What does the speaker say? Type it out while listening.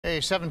A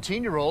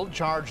 17-year-old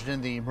charged in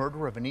the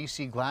murder of an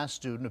EC Glass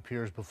student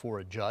appears before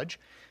a judge.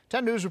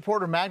 10 News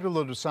reporter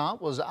Magdala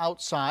Dusant was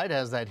outside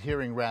as that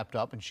hearing wrapped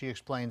up, and she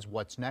explains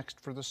what's next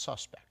for the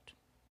suspect.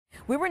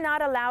 We were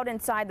not allowed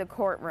inside the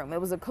courtroom. It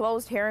was a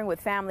closed hearing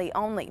with family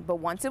only. But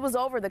once it was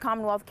over, the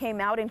Commonwealth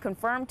came out and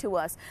confirmed to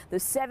us the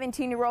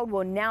 17-year-old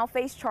will now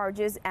face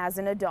charges as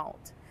an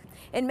adult.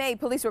 In May,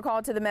 police were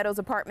called to the Meadows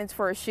Apartments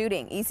for a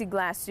shooting. EC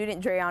Glass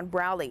student Dreyon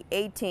Browley,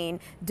 18,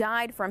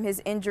 died from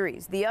his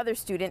injuries. The other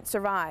student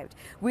survived.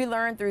 We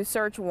learned through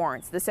search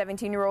warrants the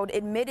 17-year-old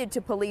admitted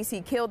to police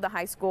he killed the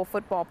high school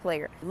football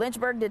player.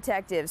 Lynchburg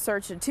detectives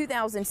searched a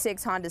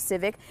 2006 Honda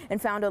Civic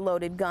and found a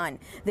loaded gun.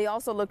 They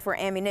also looked for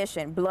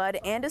ammunition, blood,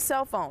 and a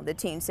cell phone the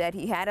team said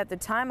he had at the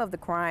time of the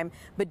crime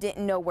but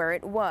didn't know where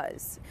it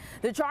was.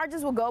 The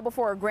charges will go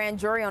before a grand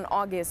jury on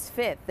August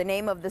 5th. The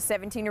name of the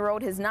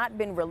 17-year-old has not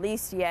been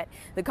released yet.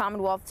 The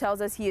Commonwealth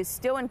tells us he is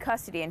still in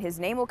custody and his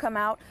name will come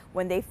out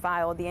when they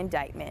file the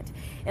indictment.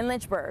 In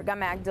Lynchburg, I'm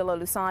Magdala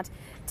Dusant,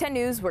 10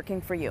 News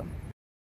working for you.